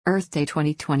Earth Day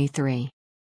 2023.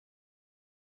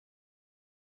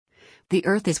 The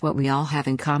Earth is what we all have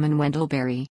in common. Wendell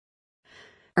Berry.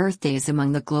 Earth Day is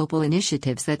among the global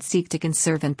initiatives that seek to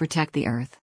conserve and protect the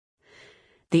Earth.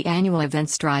 The annual event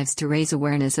strives to raise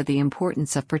awareness of the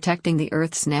importance of protecting the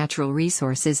Earth's natural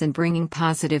resources and bringing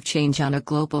positive change on a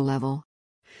global level.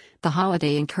 The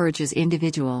holiday encourages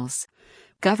individuals,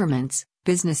 governments,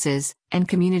 businesses, and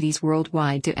communities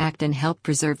worldwide to act and help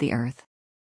preserve the Earth.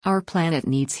 Our planet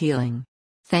needs healing.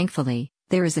 Thankfully,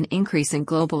 there is an increase in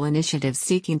global initiatives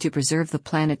seeking to preserve the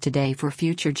planet today for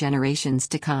future generations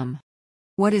to come.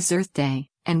 What is Earth Day,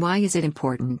 and why is it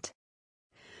important?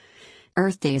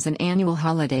 Earth Day is an annual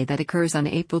holiday that occurs on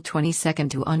April 22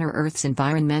 to honor Earth's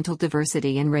environmental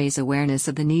diversity and raise awareness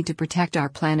of the need to protect our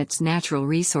planet's natural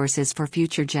resources for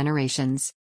future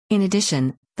generations. In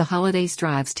addition, the holiday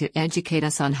strives to educate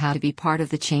us on how to be part of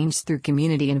the change through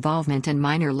community involvement and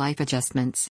minor life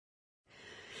adjustments.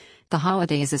 The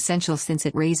holiday is essential since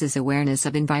it raises awareness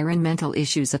of environmental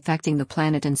issues affecting the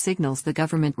planet and signals the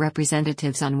government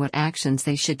representatives on what actions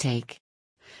they should take.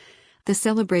 The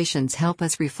celebrations help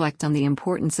us reflect on the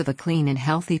importance of a clean and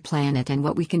healthy planet and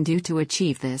what we can do to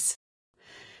achieve this.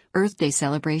 Earth Day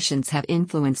celebrations have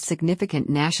influenced significant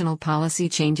national policy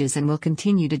changes and will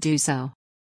continue to do so.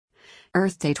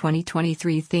 Earth Day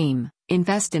 2023 theme: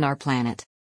 Invest in our planet.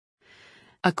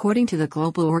 According to the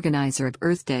global organizer of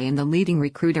Earth Day and the leading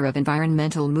recruiter of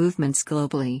environmental movements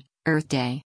globally, Earth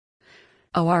Day.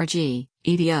 org,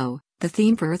 EDO, the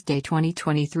theme for Earth Day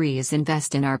 2023 is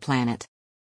Invest in our planet.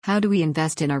 How do we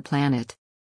invest in our planet?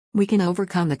 We can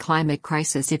overcome the climate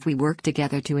crisis if we work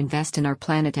together to invest in our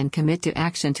planet and commit to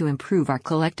action to improve our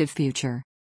collective future.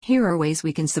 Here are ways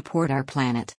we can support our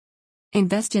planet.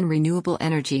 Invest in renewable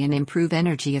energy and improve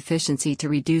energy efficiency to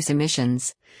reduce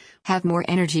emissions, have more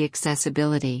energy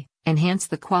accessibility, enhance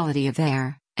the quality of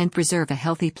air, and preserve a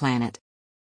healthy planet.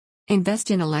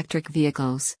 Invest in electric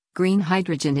vehicles, green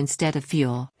hydrogen instead of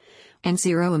fuel, and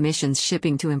zero-emissions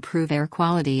shipping to improve air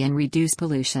quality and reduce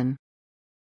pollution.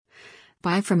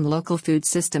 Buy from local food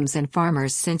systems and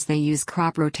farmers since they use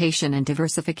crop rotation and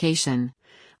diversification,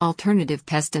 alternative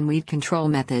pest and weed control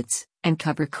methods, and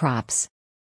cover crops.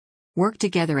 Work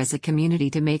together as a community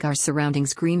to make our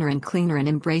surroundings greener and cleaner and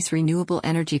embrace renewable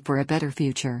energy for a better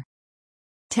future.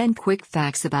 10 quick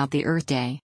facts about the Earth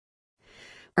Day.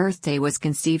 Earth Day was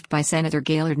conceived by Senator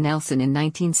Gaylord Nelson in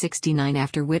 1969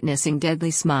 after witnessing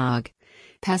deadly smog,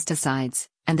 pesticides,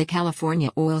 and the California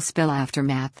oil spill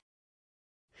aftermath.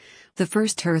 The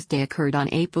first Earth Day occurred on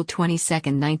April 22,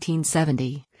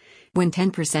 1970, when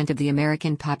 10% of the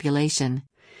American population,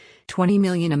 20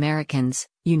 million Americans,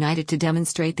 united to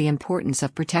demonstrate the importance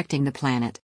of protecting the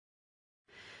planet.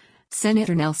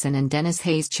 Senator Nelson and Dennis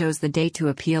Hayes chose the day to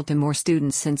appeal to more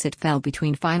students since it fell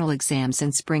between final exams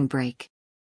and spring break.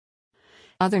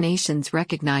 Other nations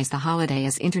recognize the holiday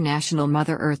as International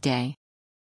Mother Earth Day.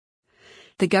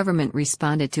 The government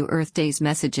responded to Earth Day's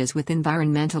messages with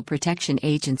Environmental Protection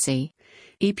Agency,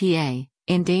 EPA,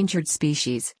 Endangered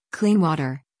Species, Clean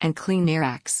Water, and Clean Air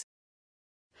Acts.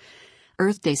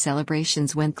 Earth Day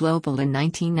celebrations went global in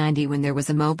 1990 when there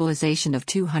was a mobilization of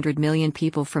 200 million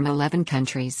people from 11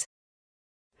 countries.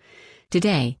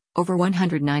 Today, over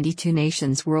 192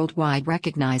 nations worldwide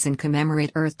recognize and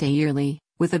commemorate Earth Day yearly,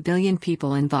 with 1 billion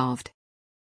people involved.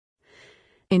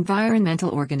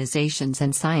 Environmental organizations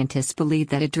and scientists believe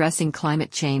that addressing climate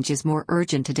change is more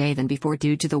urgent today than before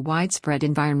due to the widespread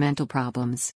environmental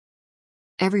problems.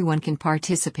 Everyone can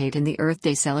participate in the Earth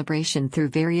Day celebration through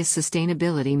various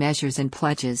sustainability measures and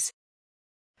pledges.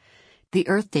 The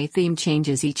Earth Day theme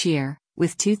changes each year,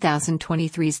 with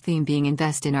 2023's theme being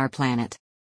Invest in Our Planet.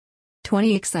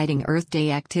 20 exciting Earth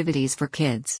Day activities for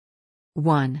kids.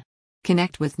 1.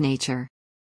 Connect with nature.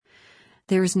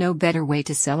 There is no better way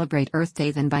to celebrate Earth Day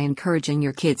than by encouraging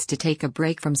your kids to take a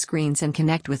break from screens and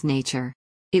connect with nature.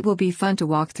 It will be fun to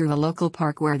walk through a local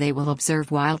park where they will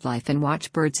observe wildlife and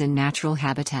watch birds in natural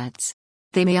habitats.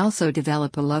 They may also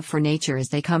develop a love for nature as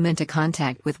they come into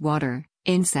contact with water,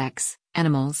 insects,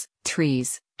 animals,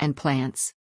 trees, and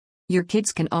plants. Your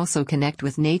kids can also connect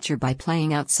with nature by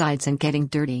playing outside and getting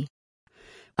dirty.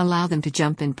 Allow them to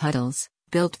jump in puddles,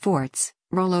 build forts,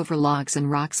 roll over logs and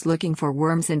rocks looking for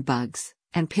worms and bugs,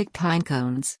 and pick pine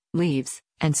cones, leaves,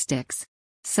 and sticks.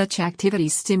 Such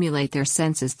activities stimulate their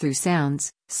senses through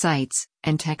sounds, sights,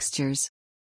 and textures.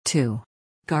 2.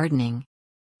 Gardening.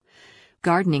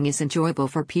 Gardening is enjoyable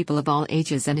for people of all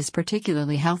ages and is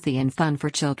particularly healthy and fun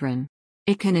for children.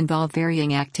 It can involve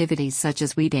varying activities such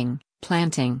as weeding,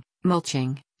 planting,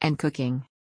 mulching, and cooking.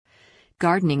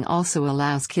 Gardening also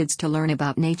allows kids to learn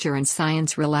about nature and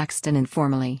science relaxed and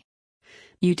informally.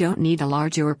 You don't need a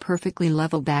large or perfectly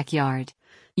level backyard.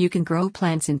 You can grow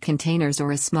plants in containers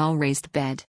or a small raised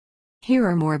bed. Here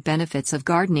are more benefits of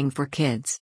gardening for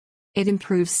kids. It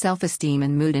improves self-esteem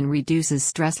and mood and reduces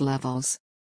stress levels.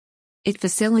 It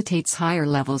facilitates higher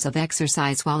levels of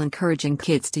exercise while encouraging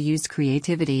kids to use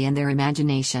creativity and their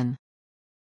imagination.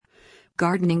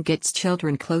 Gardening gets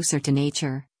children closer to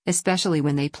nature, especially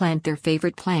when they plant their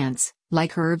favorite plants,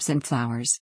 like herbs and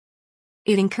flowers.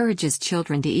 It encourages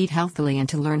children to eat healthily and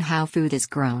to learn how food is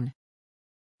grown.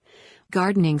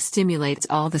 Gardening stimulates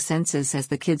all the senses as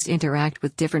the kids interact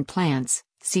with different plants,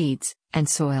 seeds, and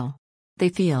soil. They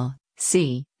feel,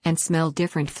 see, and smell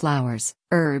different flowers,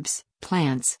 herbs,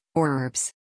 plants, or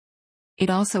herbs.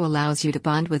 It also allows you to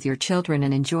bond with your children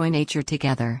and enjoy nature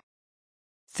together.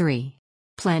 3.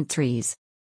 Plant trees.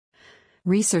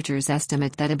 Researchers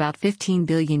estimate that about 15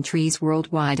 billion trees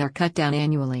worldwide are cut down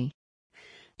annually.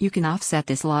 You can offset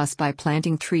this loss by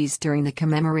planting trees during the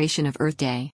commemoration of Earth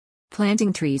Day.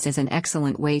 Planting trees is an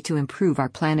excellent way to improve our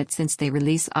planet since they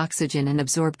release oxygen and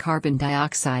absorb carbon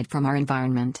dioxide from our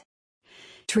environment.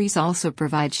 Trees also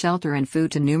provide shelter and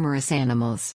food to numerous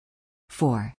animals.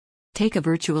 4. Take a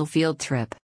virtual field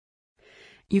trip.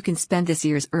 You can spend this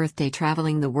year's Earth Day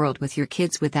traveling the world with your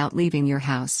kids without leaving your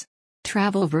house.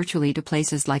 Travel virtually to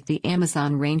places like the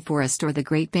Amazon rainforest or the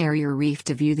Great Barrier Reef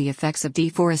to view the effects of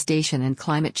deforestation and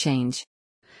climate change.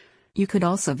 You could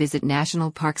also visit national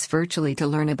parks virtually to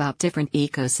learn about different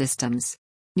ecosystems.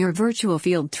 Your virtual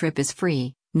field trip is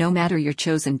free, no matter your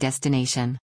chosen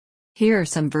destination. Here are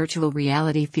some virtual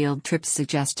reality field trip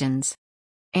suggestions.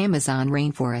 Amazon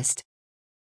rainforest.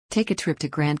 Take a trip to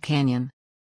Grand Canyon.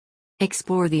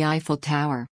 Explore the Eiffel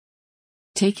Tower.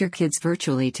 Take your kids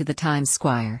virtually to the Times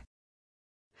Square.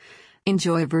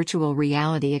 Enjoy a virtual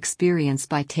reality experience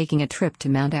by taking a trip to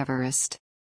Mount Everest.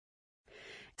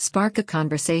 Spark a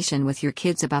conversation with your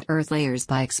kids about Earth layers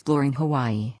by exploring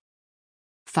Hawaii.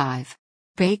 5.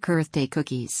 Bake Earth Day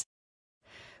cookies.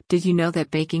 Did you know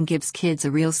that baking gives kids a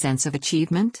real sense of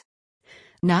achievement?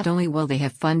 Not only will they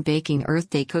have fun baking Earth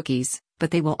Day cookies,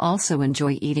 but they will also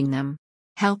enjoy eating them.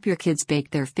 Help your kids bake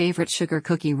their favorite sugar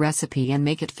cookie recipe and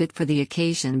make it fit for the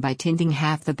occasion by tinting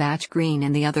half the batch green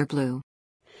and the other blue.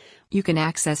 You can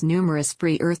access numerous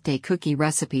free Earth Day cookie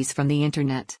recipes from the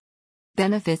internet.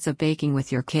 Benefits of baking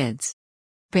with your kids.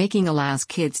 Baking allows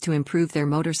kids to improve their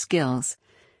motor skills,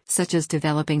 such as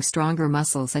developing stronger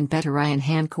muscles and better eye and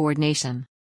hand coordination.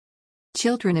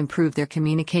 Children improve their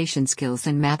communication skills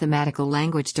and mathematical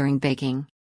language during baking.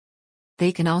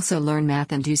 They can also learn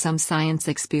math and do some science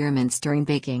experiments during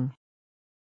baking.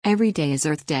 Every day is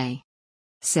Earth Day.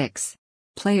 6.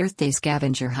 Play Earth Day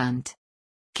scavenger hunt.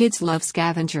 Kids love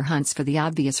scavenger hunts for the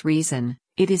obvious reason: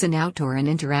 it is an outdoor and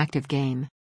interactive game.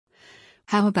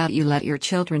 How about you let your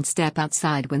children step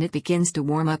outside when it begins to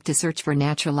warm up to search for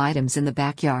natural items in the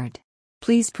backyard?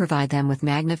 Please provide them with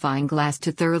magnifying glass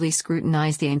to thoroughly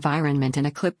scrutinize the environment and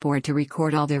a clipboard to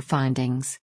record all their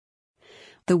findings.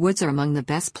 The woods are among the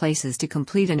best places to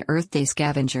complete an Earth Day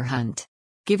scavenger hunt.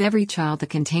 Give every child a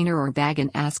container or bag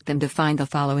and ask them to find the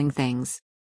following things: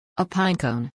 a pine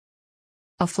cone,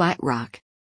 a flat rock,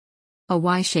 a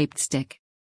Y-shaped stick,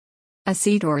 a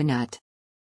seed or a nut,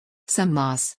 some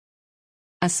moss,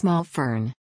 a small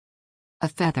fern, a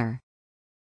feather,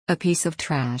 a piece of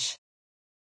trash,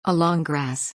 a long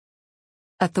grass,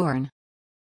 a thorn.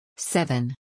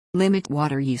 7. Limit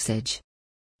water usage.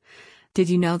 Did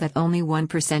you know that only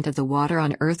 1% of the water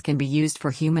on Earth can be used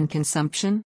for human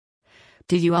consumption?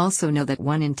 Did you also know that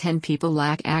 1 in 10 people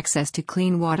lack access to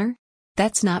clean water?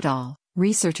 That's not all.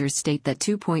 Researchers state that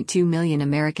 2.2 million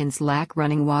Americans lack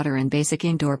running water and basic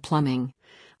indoor plumbing,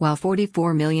 while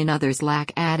 44 million others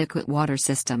lack adequate water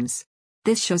systems.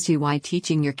 This shows you why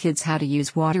teaching your kids how to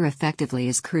use water effectively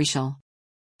is crucial.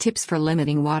 Tips for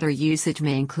limiting water usage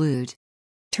may include: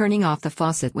 turning off the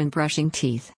faucet when brushing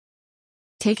teeth,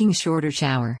 taking a shorter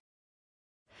shower,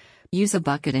 use a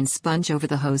bucket and sponge over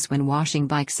the hose when washing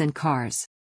bikes and cars,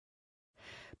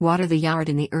 water the yard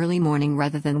in the early morning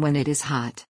rather than when it is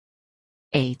hot.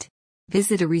 8.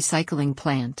 Visit a recycling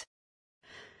plant.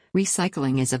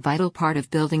 Recycling is a vital part of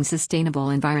building sustainable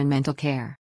environmental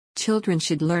care. Children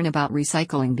should learn about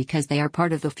recycling because they are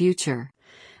part of the future,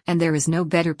 and there is no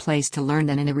better place to learn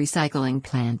than in a recycling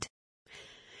plant.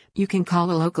 You can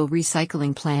call a local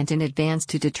recycling plant in advance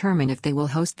to determine if they will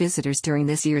host visitors during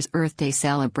this year's Earth Day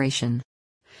celebration.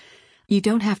 You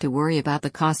don't have to worry about the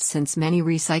cost since many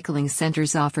recycling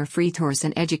centers offer free tours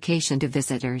and education to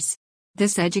visitors.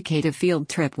 This educative field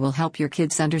trip will help your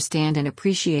kids understand and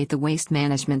appreciate the waste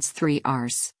management's 3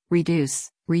 R's: reduce,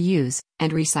 reuse,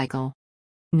 and recycle.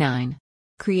 9.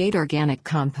 Create organic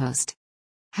compost.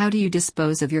 How do you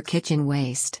dispose of your kitchen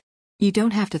waste? You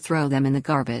don't have to throw them in the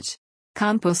garbage.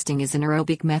 Composting is an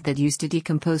aerobic method used to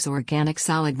decompose organic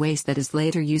solid waste that is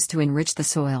later used to enrich the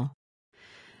soil.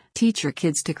 Teach your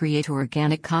kids to create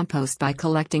organic compost by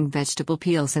collecting vegetable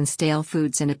peels and stale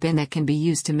foods in a bin that can be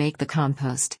used to make the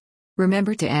compost.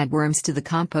 Remember to add worms to the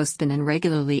compost bin and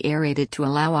regularly aerate it to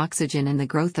allow oxygen and the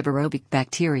growth of aerobic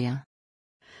bacteria.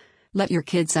 Let your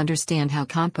kids understand how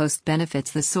compost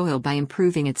benefits the soil by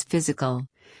improving its physical,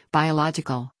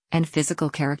 biological, and physical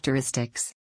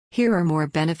characteristics. Here are more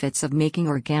benefits of making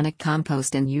organic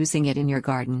compost and using it in your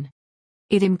garden.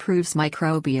 It improves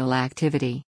microbial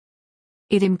activity.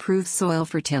 It improves soil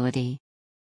fertility.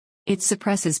 It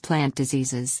suppresses plant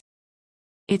diseases.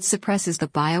 It suppresses the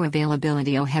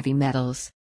bioavailability of heavy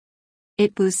metals.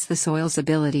 It boosts the soil's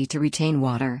ability to retain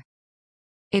water.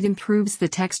 It improves the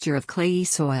texture of clayey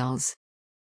soils.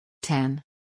 10.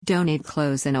 Donate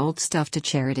clothes and old stuff to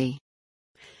charity.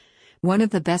 One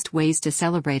of the best ways to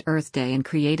celebrate Earth Day and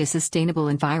create a sustainable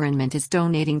environment is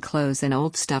donating clothes and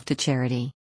old stuff to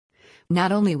charity.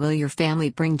 Not only will your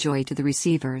family bring joy to the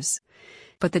receivers,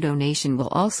 but the donation will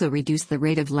also reduce the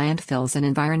rate of landfills and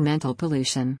environmental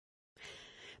pollution.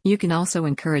 You can also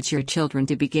encourage your children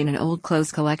to begin an old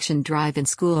clothes collection drive in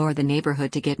school or the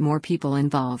neighborhood to get more people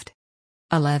involved.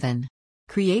 11.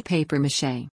 Create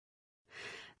papier-mâché.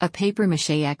 A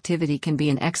papier-mâché activity can be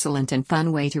an excellent and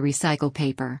fun way to recycle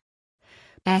paper.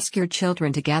 Ask your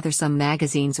children to gather some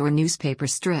magazines or newspaper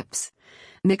strips.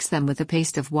 Mix them with a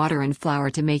paste of water and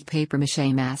flour to make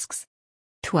papier-mâché masks.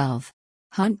 12.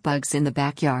 Hunt bugs in the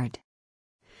backyard.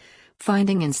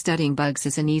 Finding and studying bugs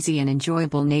is an easy and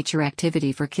enjoyable nature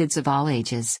activity for kids of all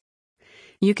ages.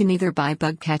 You can either buy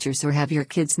bug catchers or have your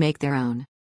kids make their own.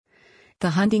 The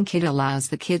hunting kit allows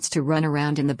the kids to run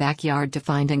around in the backyard to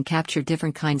find and capture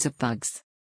different kinds of bugs.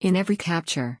 In every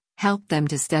capture, help them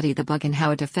to study the bug and how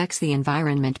it affects the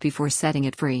environment before setting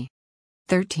it free.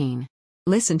 13.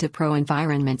 Listen to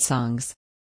pro-environment songs.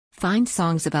 Find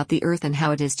songs about the earth and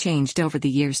how it has changed over the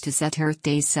years to set Earth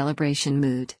Day's celebration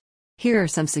mood. Here are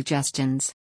some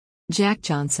suggestions. Jack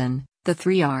Johnson, The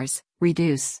 3 R's,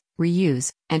 Reduce,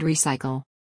 Reuse, and Recycle.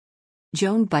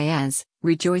 Joan Baez,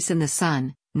 Rejoice in the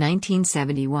Sun,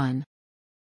 1971.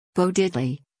 Bo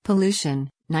Diddley, Pollution,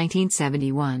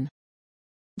 1971.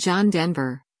 John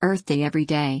Denver, Earth Day Every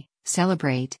Day,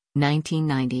 Celebrate,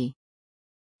 1990.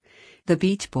 The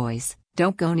Beach Boys,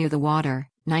 Don't Go Near the Water,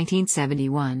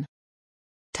 1971.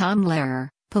 Tom Lehrer,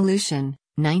 Pollution,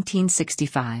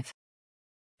 1965.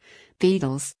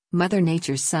 Beatles, Mother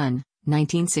Nature's Son,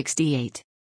 1968.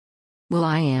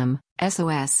 will.i.am,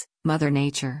 SOS, Mother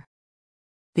Nature.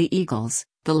 The Eagles,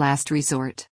 The Last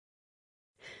Resort.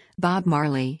 Bob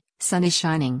Marley, Sun is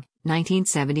Shining,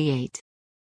 1978.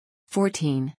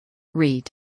 14. Read.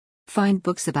 Find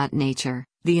books about nature,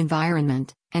 the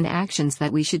environment, and actions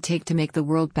that we should take to make the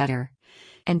world better.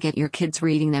 And get your kids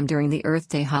reading them during the Earth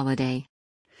Day holiday.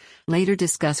 Later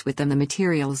discuss with them the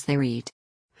materials they read.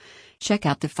 Check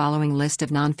out the following list of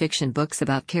nonfiction books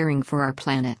about caring for our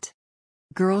planet.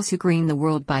 Girls Who Green the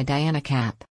World by Diana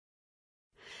Kapp.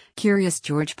 Curious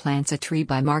George Plants a Tree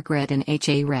by Margaret and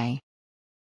H.A. Ray.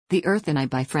 The Earth and I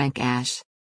by Frank Ash.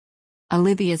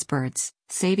 Olivia's Birds,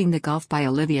 Saving the Gulf by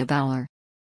Olivia Bowler.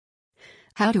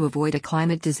 How to Avoid a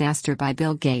Climate Disaster by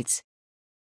Bill Gates.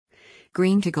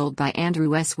 Green to Gold by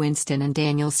Andrew S. Winston and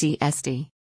Daniel C. Esty.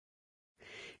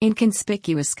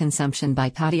 Inconspicuous Consumption by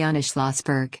Tatiana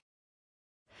Schlossberg.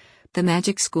 The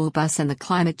Magic School Bus and the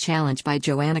Climate Challenge by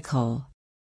Joanna Cole.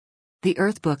 The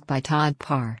Earth Book by Todd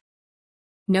Parr.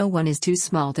 No One is Too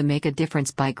Small to Make a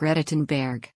Difference by Greta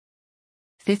Thunberg.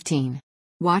 15.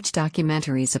 Watch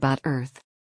documentaries about Earth.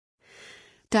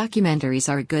 Documentaries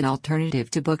are a good alternative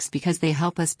to books because they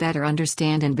help us better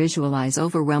understand and visualize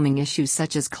overwhelming issues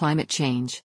such as climate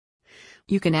change.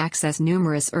 You can access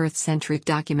numerous Earth-centric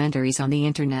documentaries on the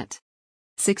internet.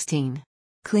 16.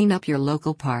 Clean up your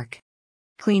local park.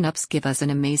 Cleanups give us an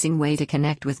amazing way to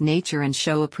connect with nature and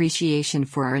show appreciation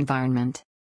for our environment.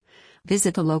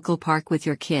 Visit the local park with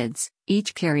your kids,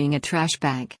 each carrying a trash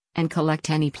bag, and collect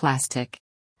any plastic.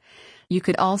 You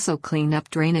could also clean up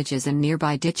drainages and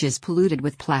nearby ditches polluted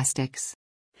with plastics.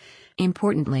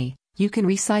 Importantly, you can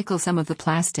recycle some of the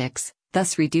plastics,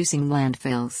 thus reducing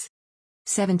landfills.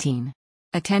 17.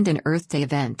 Attend an Earth Day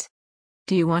event.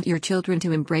 Do you want your children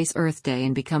to embrace Earth Day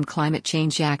and become climate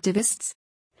change activists?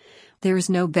 There is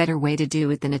no better way to do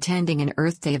it than attending an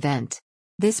Earth Day event.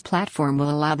 This platform will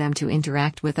allow them to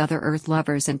interact with other Earth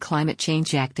lovers and climate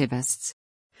change activists.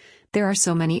 There are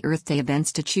so many Earth Day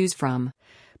events to choose from.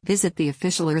 Visit the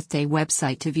official Earth Day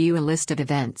website to view a list of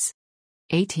events.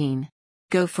 18.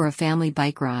 Go for a family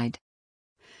bike ride.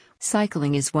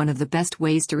 Cycling is one of the best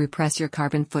ways to repress your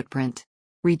carbon footprint.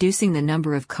 Reducing the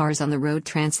number of cars on the road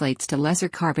translates to lesser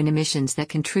carbon emissions that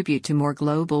contribute to more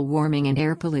global warming and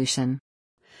air pollution.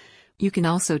 You can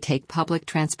also take public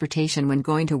transportation when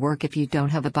going to work if you don't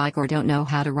have a bike or don't know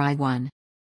how to ride one.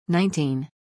 19.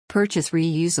 Purchase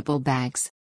reusable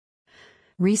bags.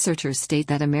 Researchers state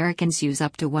that Americans use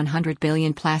up to 100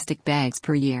 billion plastic bags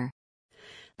per year.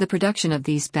 The production of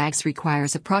these bags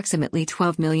requires approximately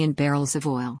 12 million barrels of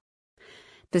oil.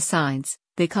 Besides,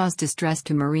 they cause distress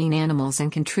to marine animals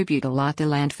and contribute a lot to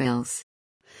landfills.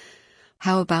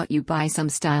 How about you buy some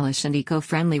stylish and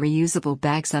eco-friendly reusable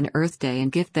bags on Earth Day and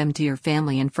gift them to your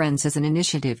family and friends as an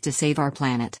initiative to save our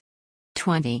planet?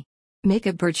 20. Make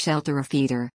a bird shelter or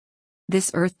feeder.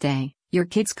 This Earth Day, your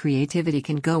kids' creativity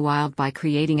can go wild by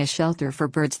creating a shelter for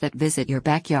birds that visit your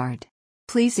backyard.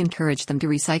 Please encourage them to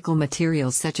recycle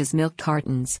materials such as milk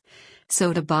cartons,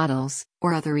 soda bottles,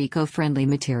 or other eco-friendly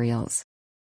materials.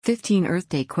 15 Earth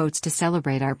Day quotes to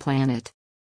celebrate our planet.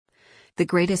 The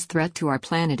greatest threat to our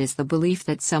planet is the belief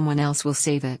that someone else will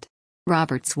save it.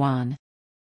 Robert Swan.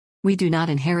 We do not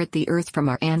inherit the earth from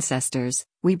our ancestors,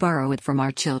 we borrow it from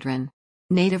our children.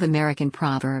 Native American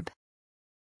proverb.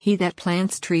 He that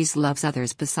plants trees loves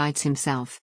others besides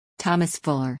himself. Thomas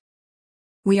Fuller.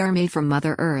 We are made from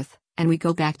Mother Earth, and we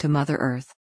go back to Mother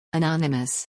Earth.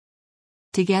 Anonymous.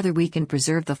 Together we can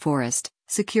preserve the forest,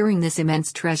 securing this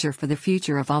immense treasure for the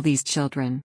future of all these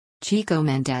children. Chico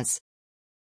Mendez.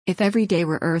 If every day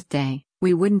were Earth Day,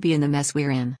 we wouldn't be in the mess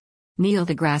we're in. Neil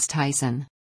deGrasse Tyson.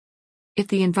 If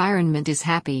the environment is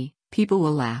happy, people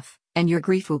will laugh, and your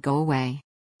grief will go away.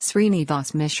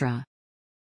 Srinivas Mishra.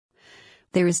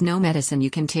 There is no medicine you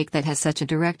can take that has such a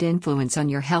direct influence on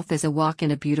your health as a walk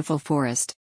in a beautiful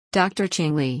forest. Dr.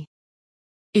 Ching Li.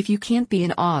 If you can't be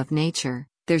in awe of nature,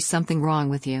 there's something wrong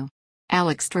with you.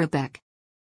 Alex Trebek.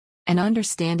 An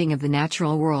understanding of the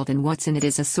natural world and what's in it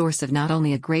is a source of not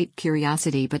only a great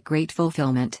curiosity but great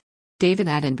fulfillment. David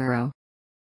Attenborough.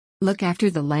 Look after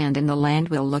the land and the land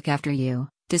will look after you,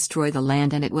 destroy the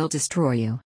land and it will destroy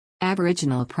you.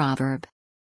 Aboriginal proverb.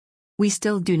 We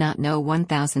still do not know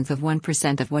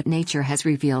 1/1000% of what nature has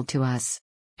revealed to us.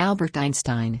 Albert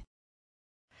Einstein.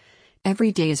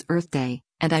 Every day is Earth Day,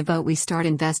 and I vote we start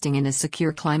investing in a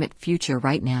secure climate future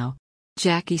right now.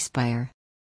 Jackie Spire.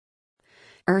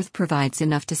 Earth provides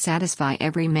enough to satisfy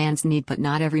every man's need but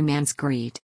not every man's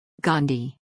greed.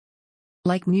 Gandhi.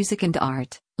 Like music and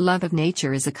art, love of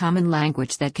nature is a common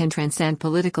language that can transcend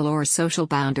political or social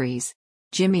boundaries.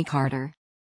 Jimmy Carter.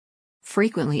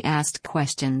 Frequently asked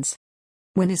questions.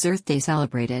 When is Earth Day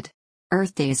celebrated?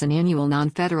 Earth Day is an annual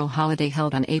non-federal holiday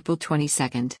held on April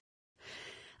 22.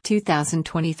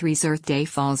 2023's Earth Day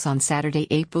falls on Saturday,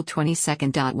 April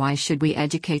 22. Why should we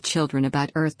educate children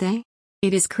about Earth Day?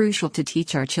 It is crucial to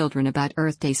teach our children about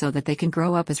Earth Day so that they can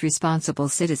grow up as responsible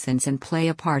citizens and play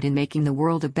a part in making the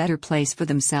world a better place for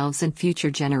themselves and future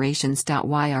generations.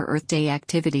 Why are Earth Day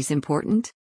activities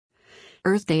important?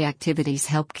 Earth Day activities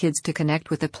help kids to connect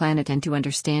with the planet and to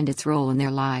understand its role in their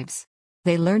lives.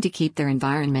 They learn to keep their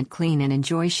environment clean and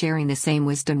enjoy sharing the same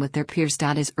wisdom with their peers.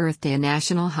 Is Earth Day a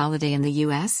national holiday in the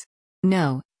U.S.?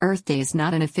 No, Earth Day is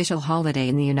not an official holiday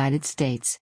in the United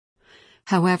States.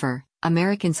 However,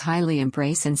 Americans highly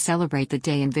embrace and celebrate the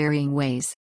day in varying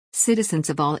ways.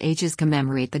 Citizens of all ages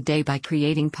commemorate the day by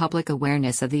creating public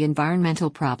awareness of the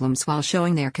environmental problems while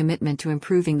showing their commitment to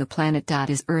improving the planet.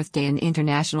 Is Earth Day an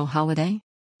international holiday?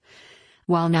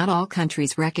 While not all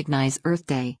countries recognize Earth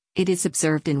Day, it is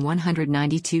observed in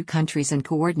 192 countries and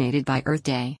coordinated by Earth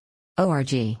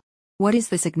Day.org. What is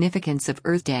the significance of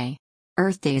Earth Day?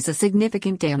 Earth Day is a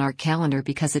significant day on our calendar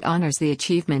because it honors the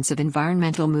achievements of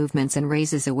environmental movements and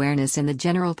raises awareness in the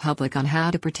general public on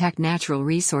how to protect natural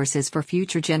resources for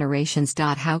future generations.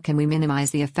 How can we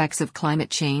minimize the effects of climate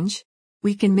change?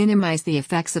 We can minimize the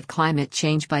effects of climate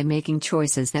change by making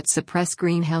choices that suppress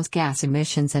greenhouse gas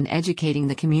emissions and educating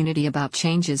the community about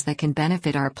changes that can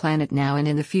benefit our planet now and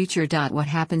in the future. What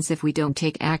happens if we don't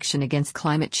take action against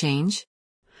climate change?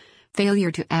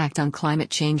 Failure to act on climate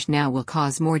change now will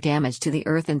cause more damage to the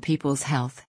earth and people's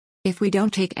health. If we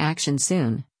don't take action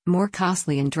soon, more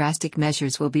costly and drastic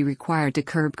measures will be required to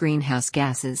curb greenhouse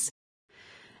gases.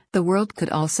 The world could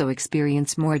also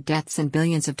experience more deaths and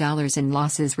billions of dollars in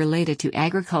losses related to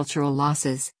agricultural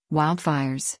losses,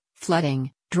 wildfires,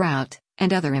 flooding, drought,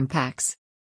 and other impacts.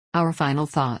 Our final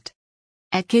thought.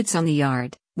 At Kids on the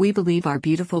Yard, we believe our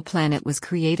beautiful planet was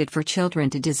created for children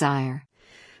to desire,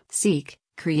 seek,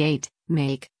 create,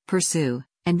 make, pursue,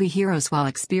 and be heroes while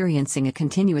experiencing a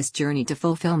continuous journey to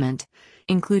fulfillment,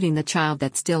 including the child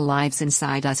that still lives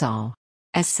inside us all.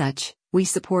 As such, we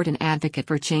support and advocate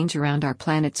for change around our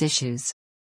planet's issues.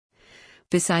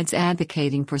 Besides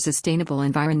advocating for sustainable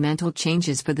environmental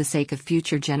changes for the sake of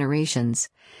future generations,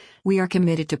 we are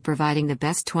committed to providing the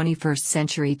best 21st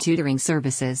century tutoring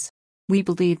services. We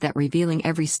believe that revealing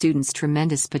every student's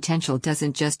tremendous potential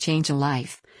doesn't just change a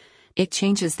life, it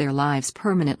changes their lives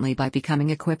permanently by becoming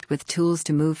equipped with tools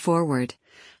to move forward,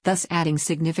 thus adding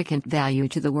significant value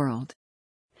to the world.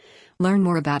 Learn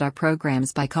more about our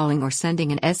programs by calling or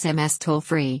sending an SMS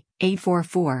toll-free,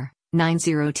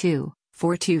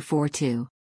 844-902-4242.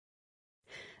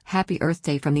 Happy Earth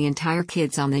Day from the entire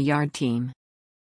Kids on the Yard team.